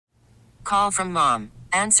Call from mom.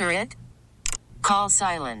 Answer it. Call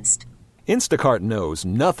silenced. Instacart knows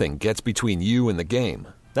nothing gets between you and the game.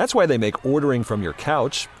 That's why they make ordering from your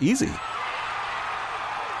couch easy.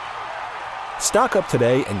 Stock up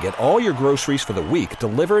today and get all your groceries for the week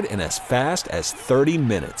delivered in as fast as 30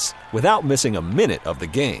 minutes without missing a minute of the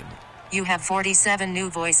game. You have 47 new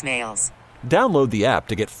voicemails. Download the app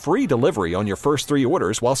to get free delivery on your first 3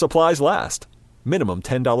 orders while supplies last. Minimum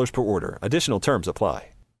 $10 per order. Additional terms apply.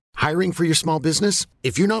 Hiring for your small business?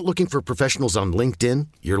 If you're not looking for professionals on LinkedIn,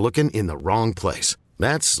 you're looking in the wrong place.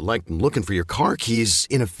 That's like looking for your car keys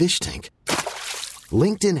in a fish tank.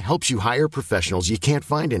 LinkedIn helps you hire professionals you can't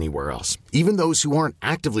find anywhere else, even those who aren't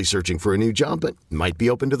actively searching for a new job but might be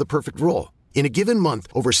open to the perfect role. In a given month,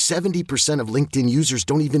 over 70% of LinkedIn users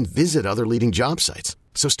don't even visit other leading job sites.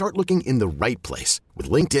 So start looking in the right place. With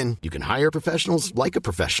LinkedIn, you can hire professionals like a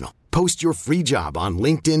professional. Post your free job on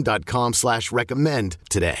linkedin.com/recommend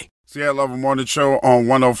today. Seattle Lover Morning Show on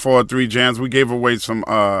 104.3 Jams. We gave away some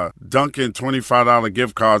Dunkin' $25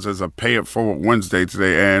 gift cards as a Pay It Forward Wednesday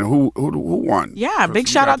today. And who won? Yeah, big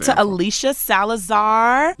shout out to Alicia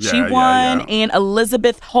Salazar. Yeah, she won. And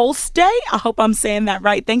Elizabeth Holstay. I hope I'm saying that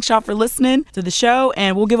right. Thanks, y'all, for listening to the show.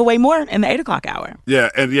 And we'll give away more in the 8 o'clock hour.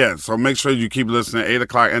 So make sure you keep listening. 8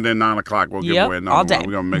 o'clock and then 9 o'clock we'll give away another all day. one.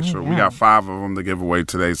 We're going to make sure. We got 5 of them to give away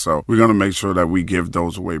today. So we're going to make sure that we give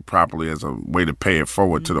those away properly as a way to pay it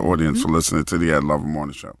forward to the audience for listening to the Ed Lover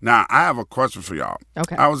Morning Show. Now, I have a question for y'all.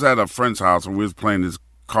 Okay. I was at a friend's house and we was playing this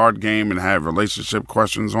card game and had relationship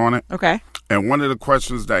questions on it. Okay. And one of the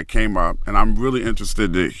questions that came up, and I'm really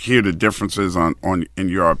interested to hear the differences in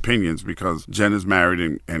your opinions because Jen is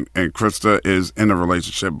married and Krista is in a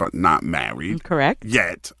relationship but not married. Correct.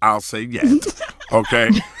 Yet. I'll say yet.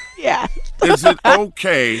 Okay? Yeah. Is it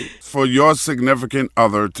okay for your significant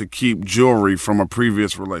other to keep jewelry from a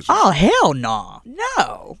previous relationship? Oh, hell no.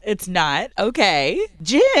 No, it's not. Okay.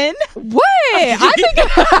 Jen. What? I think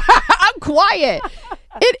I'm quiet.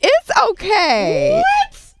 It is okay.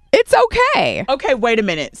 What? It's okay. Okay, wait a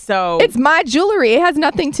minute. So it's my jewelry. It has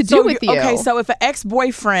nothing to do with you. Okay, so if an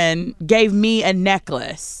ex-boyfriend gave me a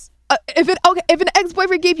necklace. If an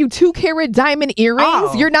ex-boyfriend gave you 2-carat diamond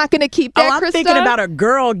earrings, you're not going to keep that, I'm Krista? thinking about a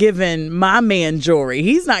girl giving my man jewelry.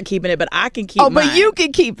 He's not keeping it, but I can keep mine. But you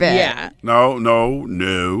can keep it. Yeah. No.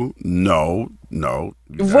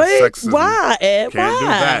 What? Why, Ed? Can't do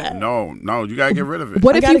Why? that. No. You got to get rid of it.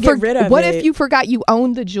 What if you forgot you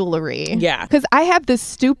owned the jewelry? Yeah. Because I have this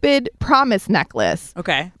stupid promise necklace.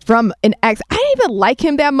 Okay. From an ex. I didn't even like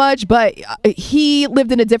him that much, but he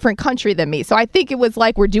lived in a different country than me. So I think it was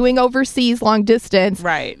like we're doing overseas long distance.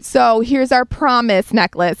 Right. So here's our promise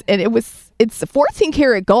necklace. And it's 14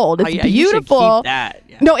 karat gold. It's beautiful. You should keep that.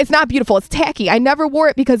 Yeah. No, it's not beautiful. It's tacky. I never wore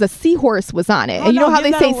it because a seahorse was on it. And you know how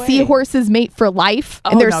they say seahorses mate for life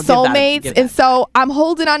and they're soulmates? And so I'm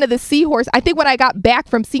holding on to the seahorse. I think when I got back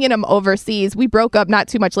from seeing him overseas, we broke up not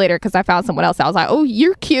too much later because I found someone else. I was like, oh,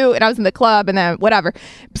 you're cute. And I was in the club and then whatever.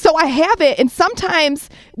 So I have it. And sometimes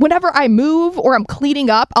whenever I move or I'm cleaning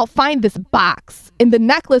up, I'll find this box. And the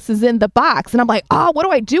necklace is in the box. And I'm like, oh, what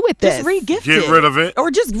do I do with this? Just re-gift Get rid of it.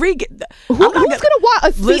 Or just re-gift. Who's going to want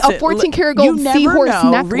a 14 karat gold seahorse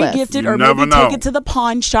necklace? Re-gift it or maybe take it to the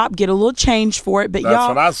pawn shop, get a little change for it. But That's y'all,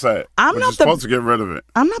 what I said. You're supposed to get rid of it.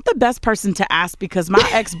 I'm not the best person to ask because my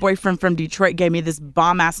ex-boyfriend from Detroit gave me this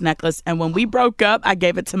bomb-ass necklace. And when we broke up, I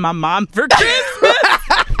gave it to my mom for Christmas.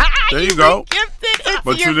 There you go.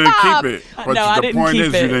 But you didn't keep it. But No, I the didn't point keep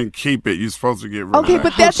is it. you didn't keep it. You're supposed to get rid of it. Okay,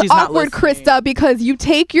 but that's she's not awkward, listening. Krista, because you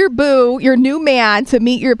take your boo, your new man, to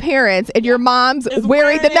meet your parents, and your mom's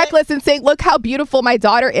wearing the necklace and saying, look how beautiful my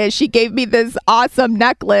daughter is. She gave me this awesome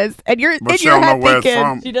necklace. And you're But in she your don't know head where it's thinking,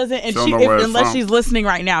 from. She doesn't, and She don't know where it's unless from. she's listening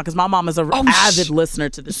right now, because my mom is an avid listener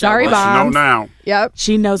to the show. Sorry, Well, she know Mom. now. Yep.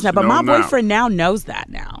 She knows now, but She my know now. boyfriend now knows that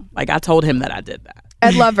now. Like I told him that I did that.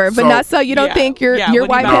 Ed Lover. So- Vanessa, you don't think your what do you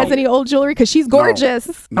wife know? has any old jewelry? Because she's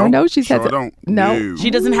gorgeous. No. I know she's Sure has don't. No. She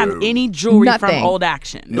doesn't have any jewelry from Nothing. old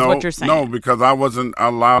action, is what you're saying. No, because I wasn't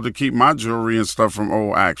allowed to keep my jewelry and stuff from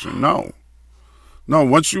old action. No,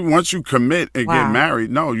 once you commit and get married,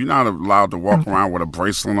 no, you're not allowed to walk around with a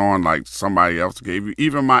bracelet on like somebody else gave you.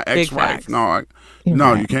 Even my ex-wife. No,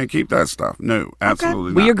 you can't keep that stuff. No,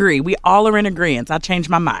 absolutely not. We agree. We all are in agreement. I changed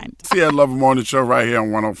my mind. See, I Love Morning Show right here on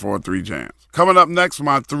 104.3 Jams. Coming up next,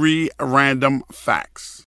 my 3 random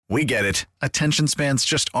facts. We get it. Attention spans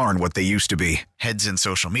just aren't what they used to be. Heads in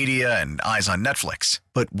social media and eyes on Netflix.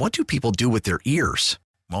 But what do people do with their ears?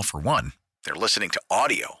 Well, for one, they're listening to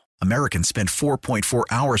audio. Americans spend 4.4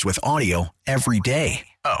 hours with audio every day.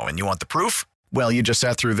 Oh, and you want the proof? Well, you just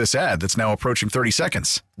sat through this ad that's now approaching 30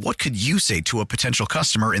 seconds. What could you say to a potential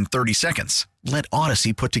customer in 30 seconds? Let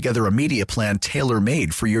Odyssey put together a media plan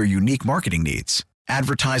tailor-made for your unique marketing needs.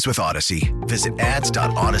 Advertise with Odyssey. Visit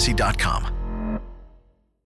ads.odyssey.com.